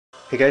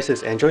Hey guys,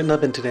 it's Android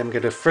Nub, and today I'm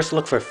going to first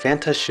look for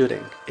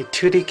Fantashooting, a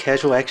 2D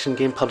casual action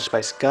game published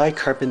by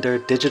Carpenter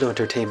Digital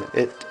Entertainment.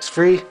 It's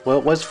free. Well,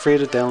 it was free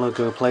to download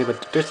Google Play,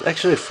 but there's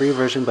actually a free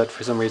version, but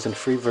for some reason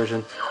free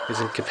version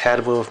isn't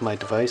compatible with my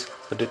device.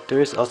 But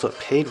there is also a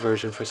paid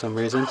version for some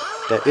reason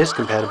that is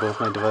compatible with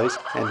my device,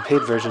 and the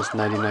paid version is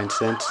 99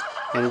 cents,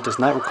 and it does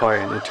not require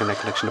an internet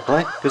connection to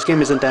play. This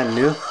game isn't that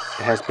new.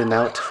 It has been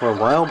out for a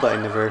while, but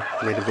I never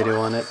made a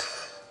video on it.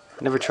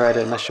 Never tried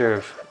it. I'm not sure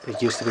if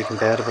it used to be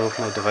compatible with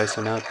my device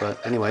or not,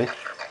 but anyway,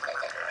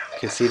 you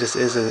can see this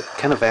is a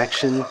kind of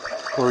action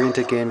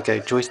oriented game. You got a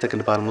joystick in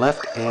the bottom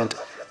left, and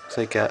it's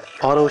like a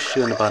auto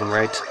shoot in the bottom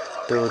right.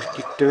 Though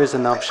there is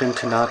an option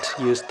to not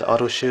use the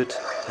auto shoot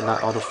and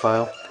not auto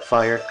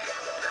fire.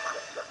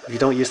 If you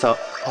don't use the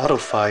auto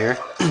fire,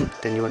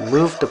 then you would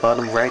move the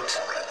bottom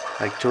right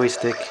like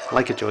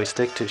a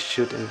joystick to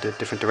shoot in the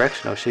different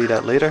direction. I'll show you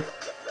that later.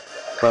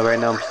 But right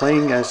now I'm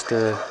playing as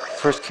the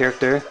first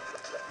character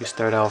you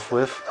start off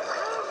with.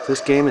 This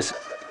game is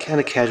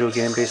kind of casual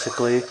game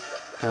basically.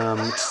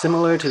 It's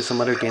similar to some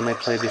other game I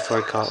played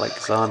before called like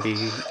Zombie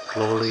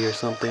Loli or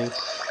something.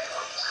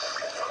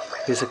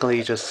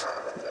 Basically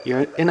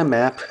you're in a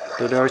map,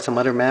 though there are some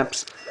other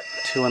maps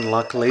to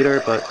unlock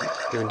later, but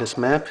you're in this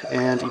map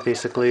and it's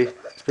basically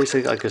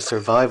like a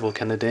survival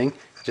kind of thing.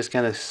 You just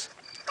kind of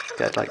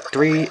got like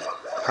 3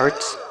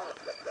 hearts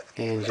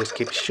and you just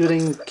keep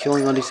shooting,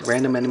 killing all these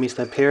random enemies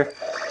that appear.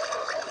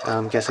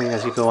 I'm guessing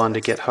as you go on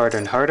to get harder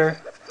and harder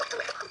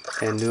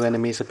and new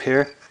enemies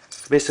appear.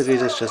 Basically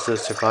it's just a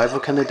survival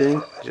kind of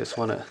thing. You just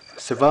want to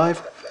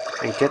survive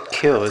and get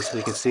kills.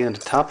 You can see on the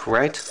top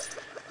right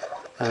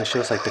it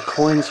shows like the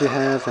coins you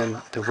have,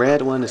 and the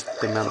red one is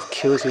the amount of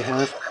kills you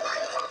have.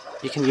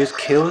 You can use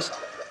kills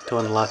to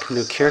unlock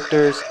new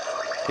characters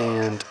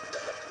and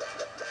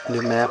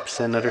new maps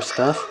and other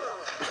stuff.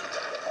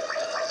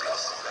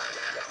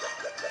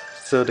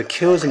 So the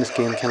kills in this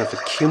game kind of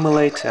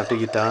accumulate after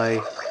you die.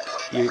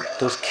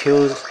 Those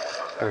kills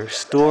are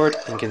stored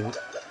and can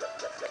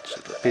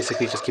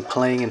basically just keep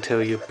playing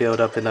until you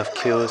build up enough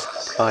kills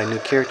to buy new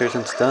characters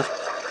and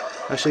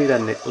stuff. I'll show you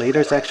that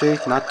later. It's actually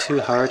not too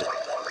hard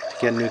to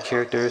get new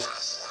characters.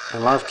 A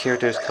lot of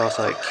characters cost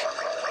like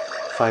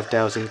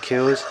 5,000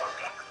 kills,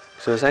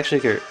 so it's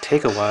actually going to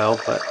take a while,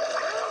 but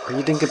when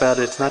you think about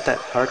it, it's not that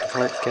hard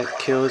to get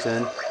kills,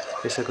 and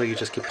basically you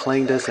just keep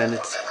playing this, and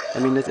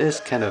it is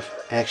kind of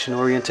action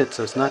oriented,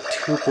 so it's not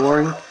too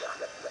boring.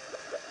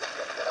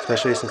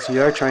 Especially since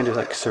you are trying to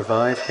like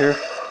survive here.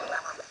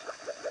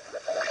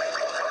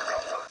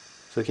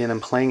 So again, I'm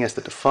playing as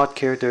the default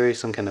character. He's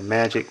some kind of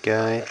magic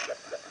guy.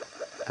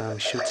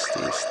 Shoots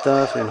these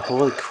stuff, and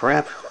holy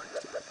crap,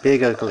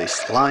 big ugly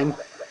slime.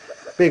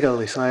 Big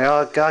ugly slime.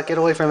 Oh god, get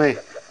away from me!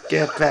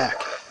 Get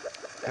back!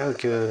 Oh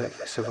good,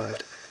 I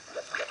survived.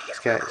 This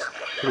guy's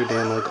pretty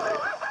damn ugly.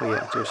 Oh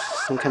yeah, there's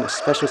some kind of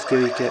special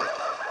skill you get.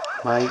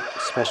 My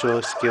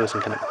special skill is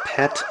some kind of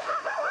pet.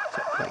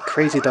 Like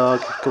crazy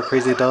dog, go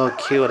crazy dog,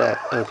 kill that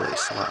ugly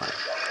slime.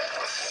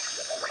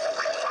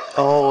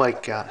 Oh, I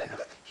got him.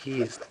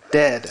 He's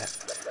dead.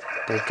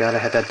 Thank God I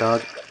had that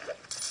dog.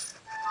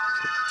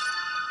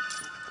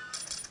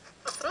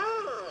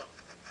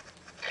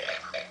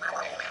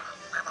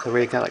 I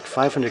already got like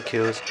 500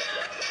 kills.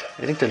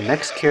 I think the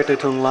next character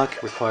to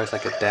unlock requires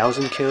like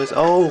 1,000 kills.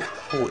 Oh,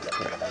 holy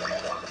crap.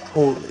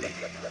 Holy.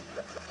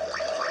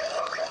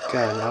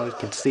 God, now you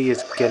can see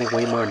it's getting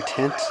way more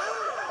intense.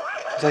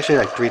 There's actually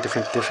like 3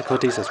 different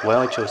difficulties as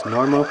well. I chose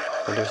normal,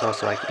 but there's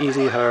also like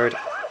easy, hard,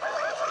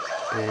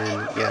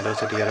 and yeah,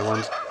 those are the other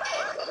ones.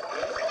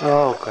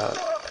 Oh god.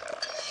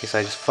 Okay, so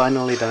I just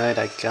finally died.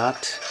 I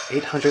got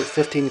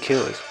 815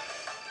 kills.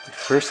 My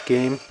first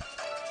game.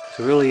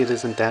 So really it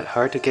isn't that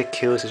hard to get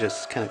kills, it's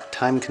just kind of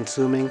time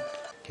consuming. You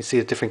can see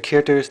the different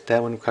characters.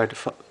 That one required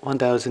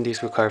 1,000,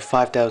 these require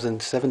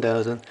 5,000,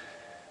 7,000.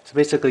 So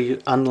basically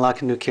you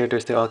unlock new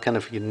characters, they're all kind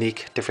of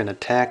unique, different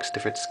attacks,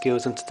 different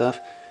skills and stuff.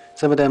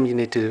 Some of them you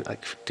need to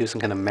like do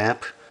some kind of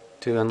map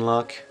to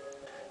unlock.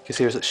 You can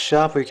see there's a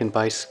shop where you can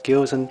buy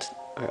skills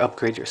or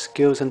upgrade your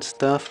skills and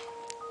stuff.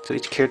 So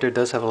each character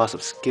does have lots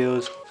of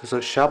skills. So there's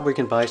a shop where you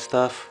can buy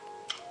stuff,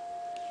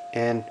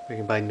 and we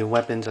can buy new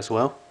weapons as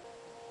well.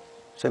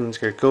 So I'm just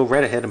going to go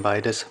right ahead and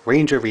buy this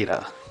Ranger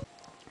Rita.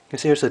 You can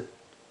see there's a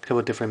couple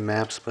of different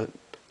maps, but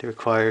they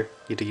require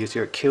you to use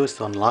your kills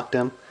to unlock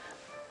them.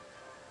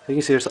 So you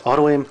can see there's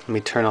auto aim. Let me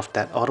turn off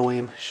that auto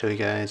aim, show you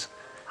guys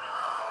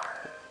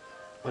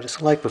what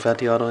it's like without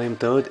the auto aim,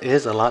 though it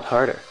is a lot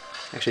harder.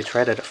 I actually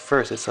tried it at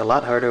first. It's a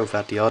lot harder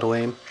without the auto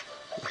aim.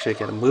 Actually, I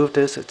gotta move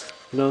this. It's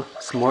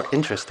it's more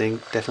interesting.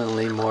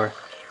 Definitely more.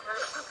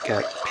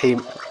 Gotta pay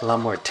a lot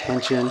more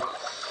attention.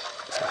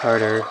 It's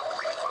harder,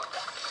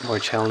 more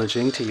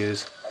challenging to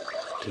use.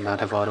 Do not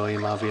have auto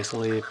aim,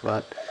 obviously,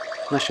 but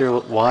I'm not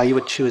sure why you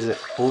would choose it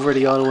over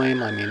the auto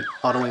aim. I mean,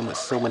 auto aim was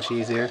so much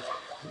easier.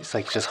 It's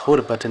like you just hold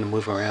a button and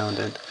move around,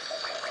 and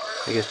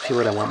I guess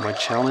people that want more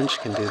challenge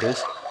can do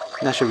this.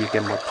 Not sure if you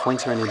get more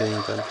points or anything,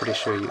 but I'm pretty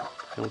sure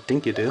I don't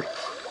think you do.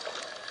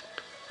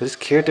 This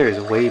character is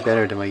way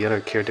better than my other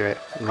character,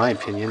 in my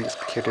opinion. This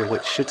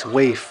character shoots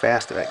way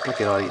faster. Like,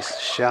 look at all these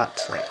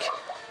shots. Like,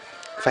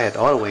 if I had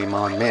auto aim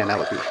on, man, that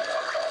would be...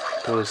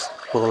 Those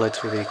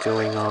bullets would be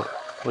going out...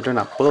 Well, they're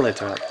not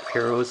bullets, they're like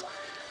arrows.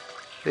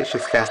 They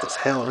shoot fast as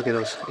hell. Look at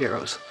those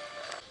arrows.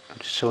 I'm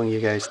just showing you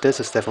guys. This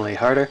is definitely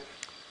harder.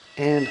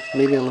 And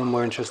maybe a little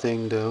more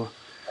interesting, though.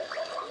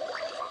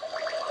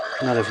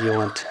 Not if you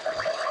want to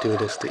do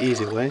this the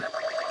easy way.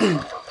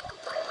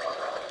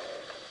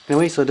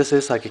 Anyway, so this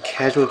is like a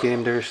casual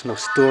game. There's no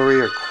story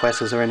or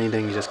quests or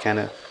anything. You just kind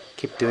of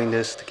keep doing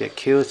this to get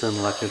kills and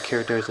unlock new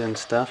characters and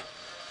stuff.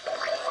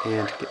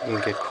 And you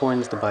can get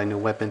coins to buy new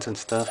weapons and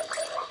stuff.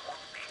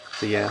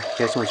 So yeah, if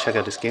you guys want to check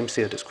out this game,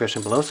 see the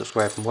description below.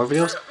 Subscribe for more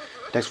videos.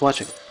 Thanks for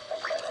watching.